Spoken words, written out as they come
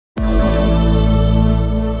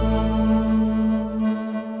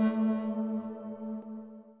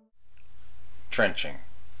Trenching.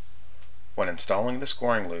 When installing the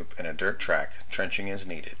scoring loop in a dirt track, trenching is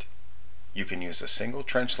needed. You can use a single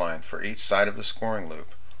trench line for each side of the scoring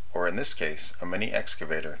loop, or in this case, a mini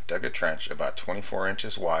excavator dug a trench about 24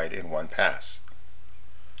 inches wide in one pass.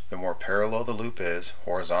 The more parallel the loop is,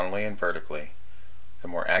 horizontally and vertically, the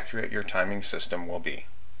more accurate your timing system will be.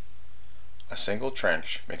 A single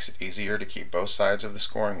trench makes it easier to keep both sides of the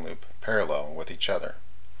scoring loop parallel with each other.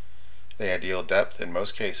 The ideal depth in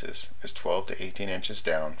most cases is 12 to 18 inches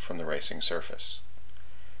down from the racing surface.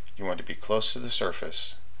 You want to be close to the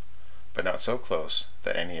surface, but not so close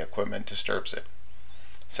that any equipment disturbs it,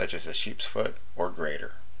 such as a sheep's foot or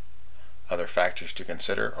grader. Other factors to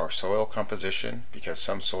consider are soil composition, because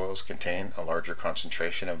some soils contain a larger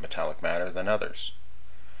concentration of metallic matter than others.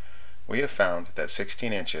 We have found that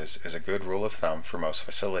 16 inches is a good rule of thumb for most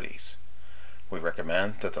facilities. We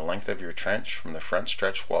recommend that the length of your trench from the front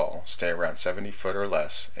stretch wall stay around 70 foot or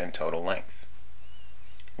less in total length.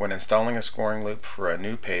 When installing a scoring loop for a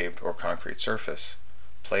new paved or concrete surface,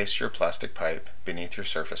 place your plastic pipe beneath your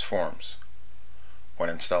surface forms. When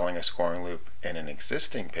installing a scoring loop in an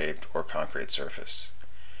existing paved or concrete surface,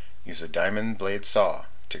 use a diamond blade saw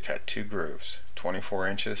to cut 2 grooves, 24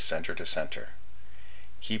 inches center to center.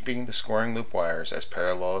 Keeping the scoring loop wires as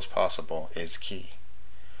parallel as possible is key.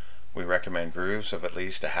 We recommend grooves of at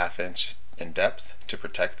least a ½ inch in depth to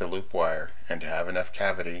protect the loop wire and to have enough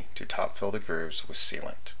cavity to top fill the grooves with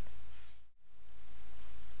sealant.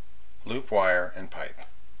 Loop wire and pipe.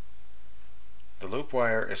 The loop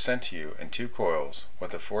wire is sent to you in 2 coils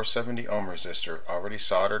with a 470 ohm resistor already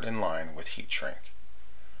soldered in line with heat shrink.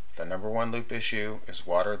 The number 1 loop issue is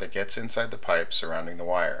water that gets inside the pipe surrounding the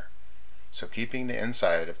wire, so keeping the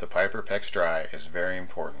inside of the pipe or PEX dry is very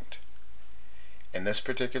important. In this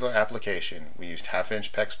particular application, we used ½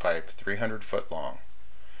 inch PEX pipe 300 foot long.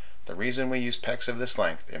 The reason we use PEX of this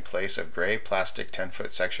length in place of gray plastic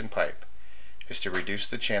 10-foot section pipe is to reduce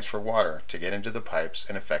the chance for water to get into the pipes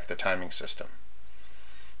and affect the timing system.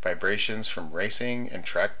 Vibrations from racing and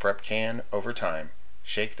track prep can, over time,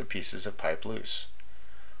 shake the pieces of pipe loose.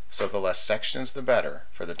 So the less sections the better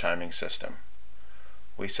for the timing system.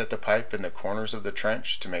 We set the pipe in the corners of the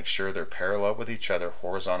trench to make sure they're parallel with each other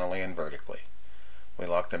horizontally and vertically. We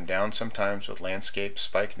lock them down sometimes with landscape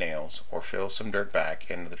spike nails or fill some dirt back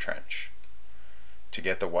into the trench. To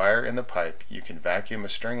get the wire in the pipe, you can vacuum a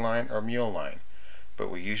string line or mule line, but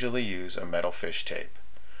we usually use a metal fish tape.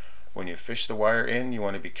 When you fish the wire in, you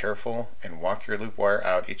want to be careful and walk your loop wire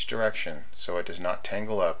out each direction so it does not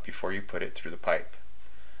tangle up before you put it through the pipe.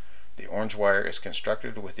 The orange wire is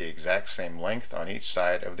constructed with the exact same length on each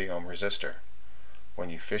side of the ohm resistor. When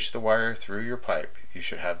you fish the wire through your pipe, you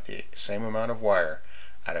should have the same amount of wire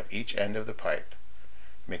out of each end of the pipe,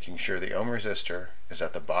 making sure the ohm resistor is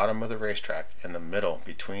at the bottom of the racetrack in the middle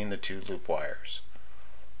between the 2 loop wires.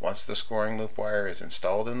 Once the scoring loop wire is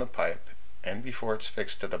installed in the pipe and before it's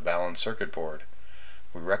fixed to the balun circuit board,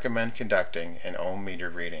 we recommend conducting an ohm meter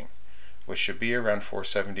reading, which should be around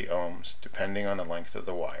 470 ohms depending on the length of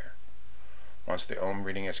the wire. Once the ohm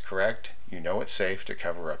reading is correct, you know it's safe to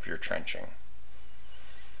cover up your trenching.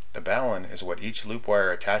 The balun is what each loop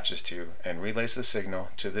wire attaches to and relays the signal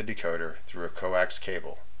to the decoder through a coax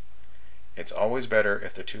cable. It's always better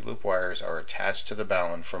if the 2 loop wires are attached to the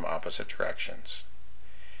balun from opposite directions.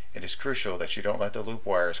 It is crucial that you don't let the loop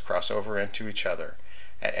wires cross over into each other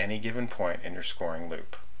at any given point in your scoring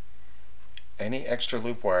loop. Any extra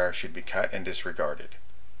loop wire should be cut and disregarded.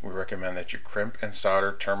 We recommend that you crimp and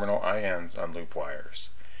solder terminal INs on loop wires.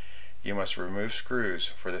 You must remove screws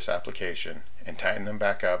for this application and tighten them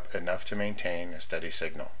back up enough to maintain a steady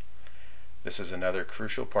signal. This is another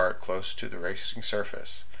crucial part close to the racing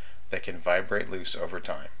surface that can vibrate loose over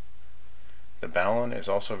time. The balun is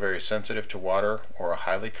also very sensitive to water or a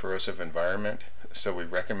highly corrosive environment, so we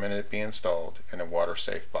recommend it be installed in a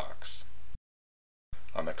water-safe box.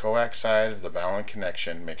 On the coax side of the balun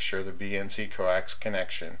connection, make sure the BNC coax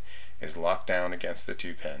connection is locked down against the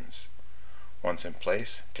 2 pins. Once in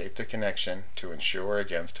place, tape the connection to ensure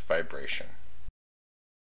against vibration.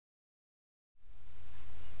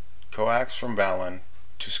 Coax from balun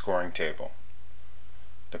to scoring table.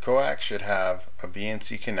 The coax should have a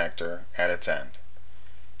BNC connector at its end.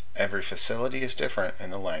 Every facility is different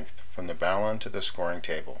in the length from the balun to the scoring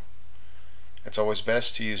table. It's always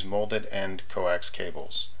best to use molded end coax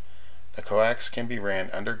cables. The coax can be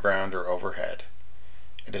ran underground or overhead.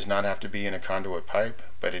 It does not have to be in a conduit pipe,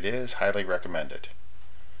 but it is highly recommended.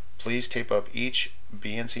 Please tape up each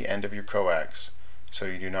BNC end of your coax so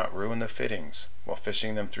you do not ruin the fittings while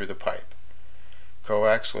fishing them through the pipe.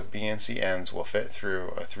 Coax with BNC ends will fit through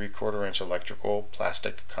a 3/4 inch electrical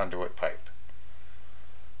plastic conduit pipe.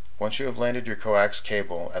 Once you have landed your coax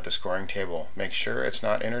cable at the scoring table, make sure it's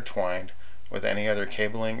not intertwined with any other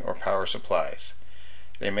cabling or power supplies.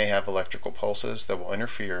 They may have electrical pulses that will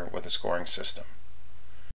interfere with the scoring system.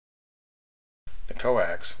 The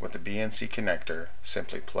coax with the BNC connector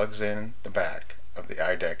simply plugs in the back of the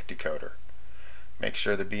iDEC decoder. Make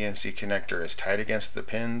sure the BNC connector is tight against the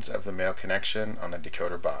pins of the male connection on the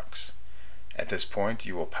decoder box. At this point,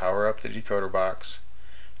 you will power up the decoder box,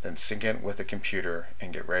 then sync it with the computer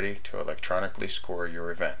and get ready to electronically score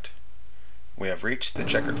your event. We have reached the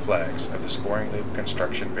checkered flags of the scoring loop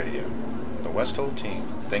construction video. The Westhold team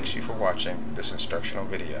thanks you for watching this instructional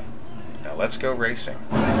video. Now let's go racing!